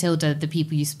investigation, Matilda, the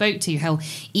people you spoke to, how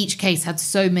each case had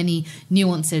so many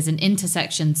nuances and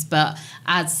intersections. But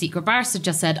as Secret Barrister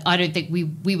just said, I don't think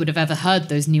we would have ever heard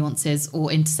those nuances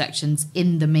or intersections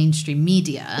in the mainstream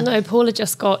media. No, Paula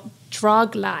just got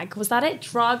drug lag. Was that it?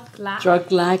 Drug lag?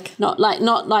 Drug lag. Not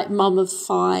like mum of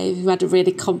 5 who had a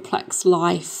really complex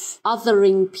life.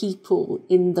 Othering people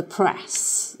in the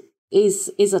press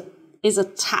is a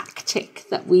tactic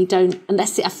that we don't,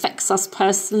 unless it affects us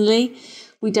personally,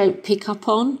 we don't pick up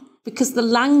on, because the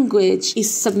language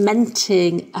is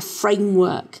cementing a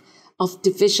framework of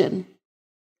division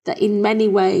that in many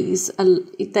ways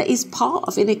that is part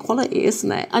of inequality,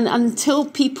 isn't it? And until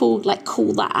people like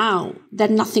call that out,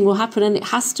 then nothing will happen. And it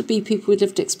has to be people with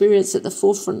lived experience at the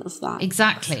forefront of that.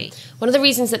 Exactly. One of the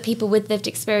reasons that people with lived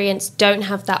experience don't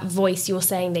have that voice you're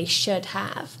saying they should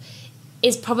have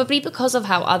is probably because of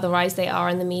how otherized they are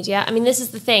in the media. I mean, this is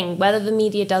the thing, whether the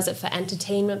media does it for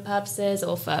entertainment purposes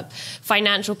or for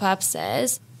financial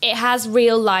purposes, it has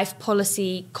real life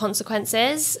policy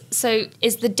consequences. So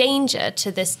is the danger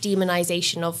to this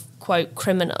demonization of, quote,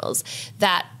 criminals,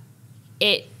 that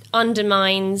it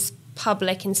undermines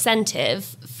public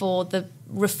incentive for the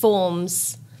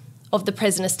reforms of the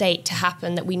prison estate to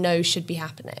happen that we know should be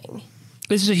happening.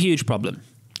 This is a huge problem.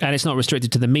 And it's not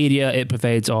restricted to the media, it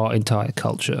pervades our entire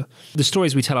culture. The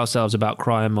stories we tell ourselves about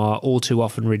crime are all too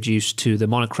often reduced to the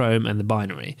monochrome and the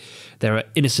binary. There are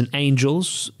innocent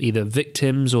angels, either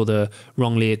victims or the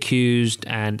wrongly accused,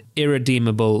 and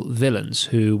irredeemable villains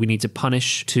who we need to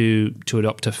punish to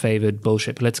adopt a favoured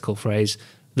bullshit political phrase,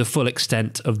 the full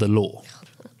extent of the law.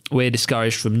 We're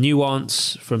discouraged from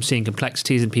nuance, from seeing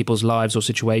complexities in people's lives or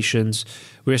situations.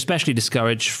 We're especially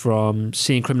discouraged from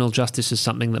seeing criminal justice as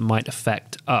something that might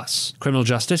affect us. Criminal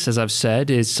justice, as I've said,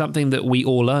 is something that we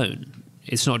all own.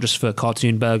 It's not just for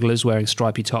cartoon burglars wearing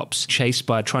stripy tops, chased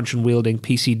by truncheon-wielding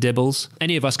PC dibbles.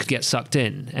 Any of us could get sucked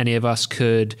in. Any of us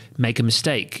could make a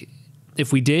mistake.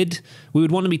 If we did, we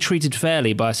would want to be treated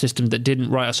fairly by a system that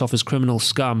didn't write us off as criminal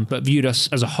scum, but viewed us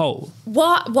as a whole.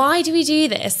 Why do we do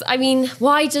this? I mean,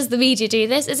 why does the media do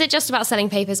this? Is it just about selling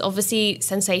papers? Obviously,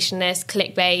 sensationalist,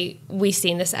 clickbait, we've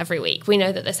seen this every week. We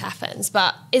know that this happens,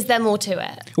 but is there more to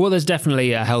it? Well, there's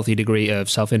definitely a healthy degree of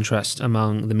self-interest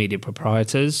among the media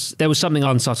proprietors. There was something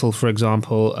unsubtle, for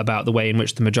example, about the way in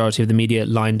which the majority of the media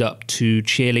lined up to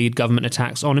cheerlead government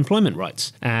attacks on employment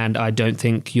rights. And I don't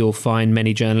think you'll find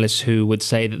many journalists who would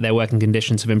say that their working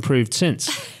conditions have improved since.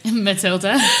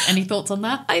 Matilda, any thoughts on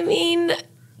that? I mean,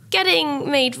 getting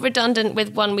made redundant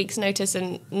with 1 week's notice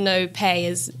and no pay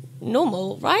is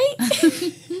normal, right?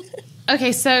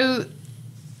 Okay, so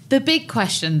the big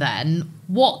question then,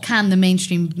 what can the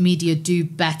mainstream media do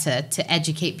better to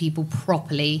educate people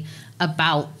properly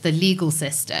about the legal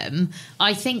system?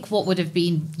 I think what would have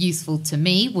been useful to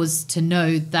me was to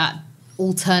know that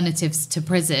alternatives to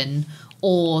prison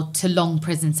or to long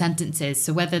prison sentences,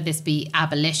 so whether this be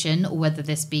abolition or whether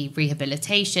this be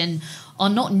rehabilitation, are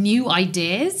not new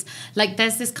ideas. Like,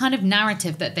 there's this kind of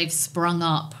narrative that they've sprung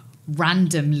up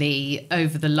randomly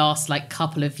over the last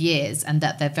couple of years, and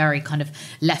that they're very kind of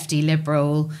lefty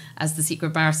liberal, as the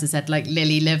Secret Barrister said, like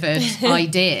lily-livered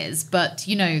ideas. But,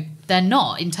 they're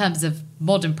not. In terms of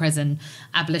modern prison,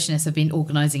 abolitionists have been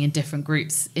organising in different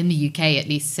groups in the UK at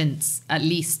least since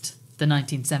the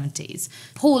 1970s.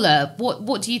 Paula,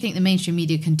 what do you think the mainstream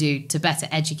media can do to better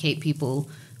educate people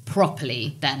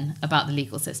properly then about the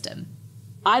legal system?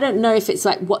 I don't know if it's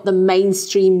what the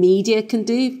mainstream media can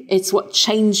do. It's what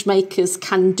change makers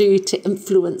can do to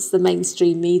influence the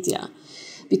mainstream media.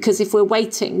 Because if we're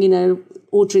waiting,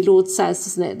 Audre Lorde says,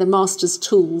 doesn't it, the master's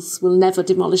tools will never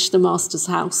demolish the master's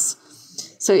house.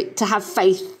 So to have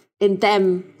faith in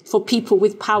them, for people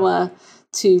with power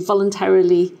to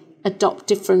voluntarily adopt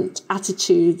different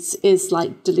attitudes is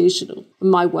delusional.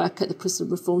 My work at the Prison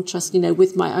Reform Trust,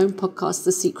 with my own podcast,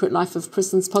 The Secret Life of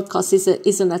Prisons podcast,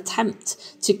 is an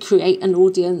attempt to create an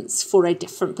audience for a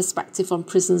different perspective on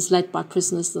prisons led by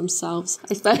prisoners themselves.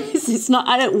 I suppose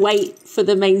I don't wait for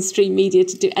the mainstream media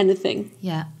to do anything.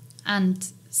 Yeah. And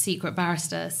Secret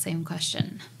Barrister, same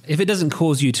question. If it doesn't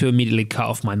cause you to immediately cut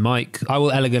off my mic, I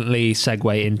will elegantly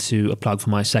segue into a plug for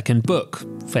my second book,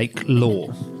 Fake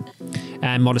Law,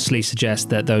 and modestly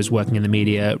suggest that those working in the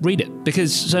media read it,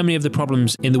 because so many of the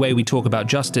problems in the way we talk about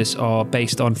justice are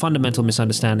based on fundamental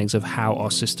misunderstandings of how our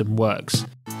system works.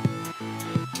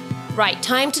 Right,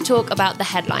 time to talk about the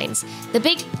headlines. The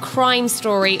big crime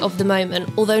story of the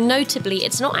moment, although notably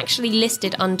it's not actually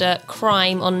listed under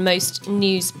crime on most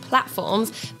news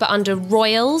platforms, but under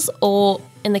Royals, or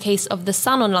in the case of The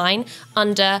Sun Online,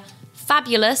 under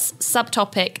Fabulous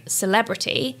subtopic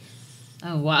Celebrity.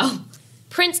 Oh, wow.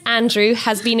 Prince Andrew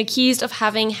has been accused of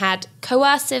having had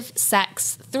coercive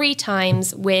sex 3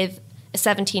 times with a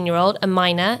 17-year-old, a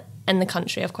minor, in the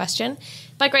country of question,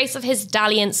 by grace of his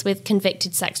dalliance with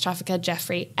convicted sex trafficker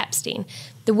Jeffrey Epstein.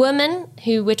 The woman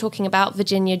who we're talking about,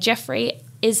 Virginia Giuffre,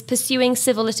 is pursuing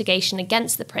civil litigation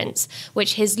against the prince,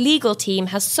 which his legal team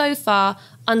has so far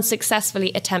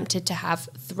unsuccessfully attempted to have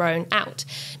thrown out.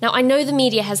 Now, I know the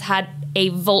media has had a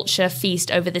vulture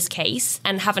feast over this case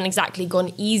and haven't exactly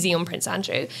gone easy on Prince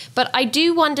Andrew, but I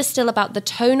do wonder still about the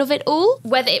tone of it all,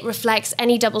 whether it reflects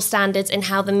any double standards in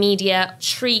how the media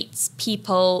treats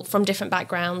people from different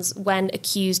backgrounds when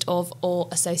accused of or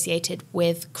associated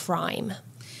with crime.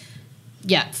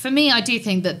 Yeah, for me, I do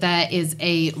think that there is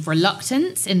a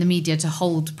reluctance in the media to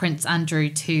hold Prince Andrew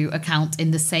to account in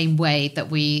the same way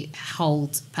that we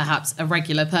hold perhaps a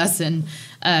regular person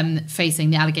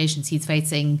facing the allegations he's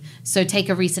facing. So take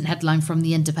a recent headline from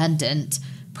The Independent.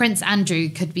 Prince Andrew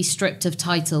could be stripped of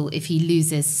title if he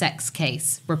loses sex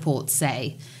case, reports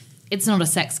say. It's not a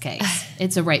sex case.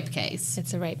 It's a rape case.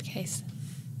 It's a rape case.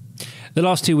 The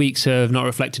last 2 weeks have not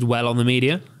reflected well on the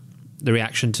media. The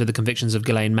reaction to the convictions of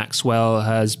Ghislaine Maxwell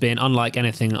has been unlike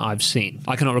anything I've seen.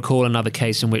 I cannot recall another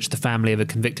case in which the family of a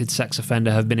convicted sex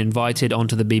offender have been invited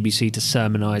onto the BBC to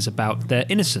sermonise about their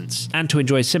innocence and to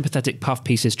enjoy sympathetic puff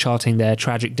pieces charting their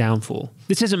tragic downfall.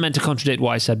 This isn't meant to contradict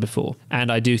what I said before,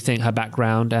 and I do think her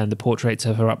background and the portraits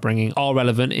of her upbringing are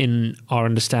relevant in our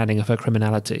understanding of her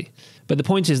criminality. But the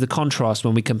point is the contrast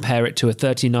when we compare it to a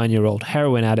 39-year-old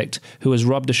heroin addict who has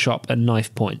robbed a shop at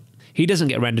knife point. He doesn't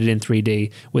get rendered in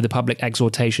 3D with a public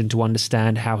exhortation to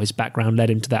understand how his background led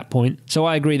him to that point. So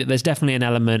I agree that there's definitely an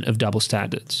element of double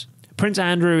standards. Prince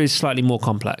Andrew is slightly more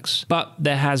complex, but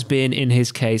there has been, in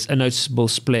his case, a noticeable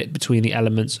split between the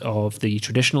elements of the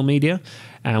traditional media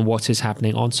and what is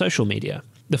happening on social media.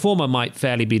 The former might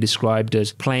fairly be described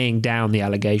as playing down the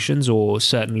allegations, or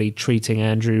certainly treating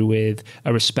Andrew with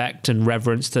a respect and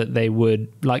reverence that they would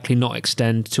likely not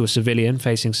extend to a civilian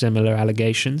facing similar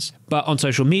allegations. But on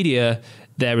social media,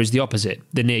 there is the opposite.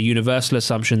 The near universal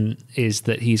assumption is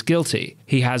that he's guilty.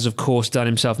 He has, of course, done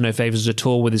himself no favours at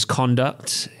all with his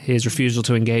conduct, his refusal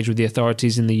to engage with the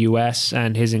authorities in the US,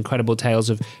 and his incredible tales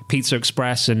of Pizza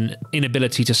Express and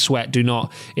inability to sweat do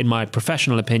not, in my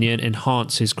professional opinion,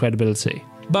 enhance his credibility.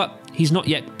 But he's not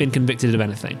yet been convicted of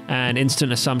anything, and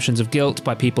instant assumptions of guilt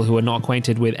by people who are not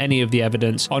acquainted with any of the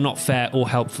evidence are not fair or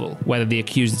helpful, whether the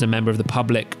accused is a member of the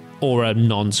public or a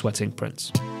non-sweating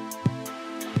prince.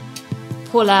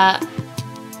 Paula,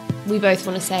 we both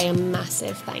want to say a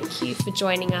massive thank you for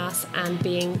joining us and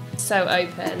being so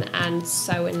open and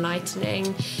so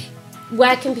enlightening.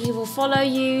 Where can people follow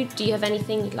you? Do you have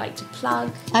anything you'd like to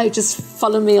plug? Oh, just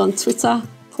follow me on Twitter,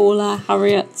 Paula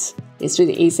Harriot. It's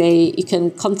really easy. You can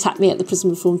contact me at the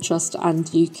Prison Reform Trust,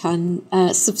 and you can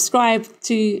subscribe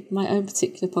to my own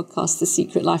particular podcast, The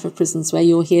Secret Life of Prisons, where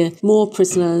you'll hear more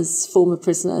prisoners, former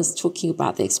prisoners, talking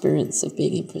about the experience of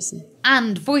being in prison.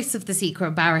 And voice of The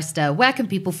Secret Barrister, where can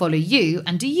people follow you,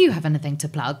 and do you have anything to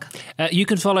plug? You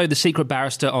can follow The Secret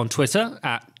Barrister on Twitter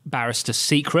at Barrister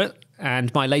Secret.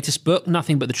 And my latest book,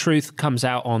 Nothing But the Truth, comes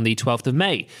out on the 12th of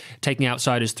May, taking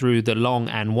outsiders through the long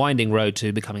and winding road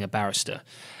to becoming a barrister.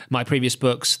 My previous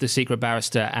books, The Secret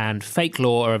Barrister and Fake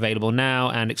Law, are available now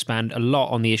and expand a lot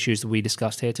on the issues that we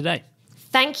discussed here today.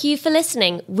 Thank you for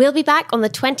listening. We'll be back on the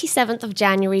 27th of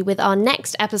January with our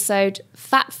next episode,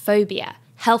 Fat Phobia,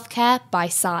 Healthcare by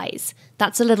Size.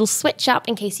 That's a little switch up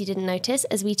in case you didn't notice,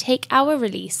 as we take our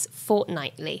release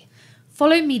fortnightly.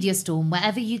 Follow MediaStorm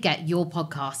wherever you get your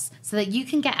podcasts so that you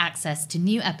can get access to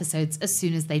new episodes as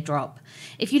soon as they drop.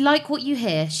 If you like what you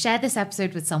hear, share this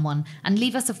episode with someone and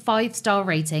leave us a 5-star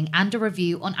rating and a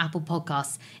review on Apple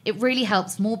Podcasts. It really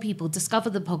helps more people discover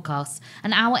the podcast,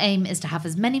 and our aim is to have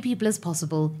as many people as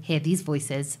possible hear these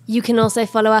voices. You can also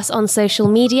follow us on social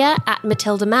media at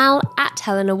Matilda Mal, at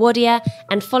Helena Wadia,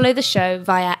 and follow the show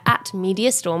via at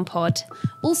MediaStormPod.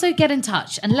 Also get in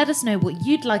touch and let us know what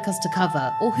you'd like us to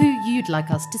cover or who you'd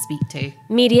like us to speak to.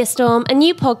 MediaStorm, a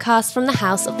new podcast from the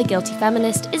House of the Guilty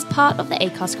Feminist, is part of the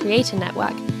Acast Creator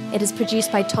Network. It is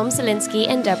produced by Tom Zielinski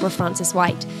and Deborah Francis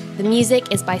White. The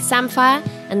music is by Samfire,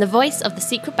 and the voice of the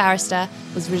Secret Barrister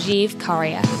was Rajiv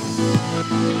Karia.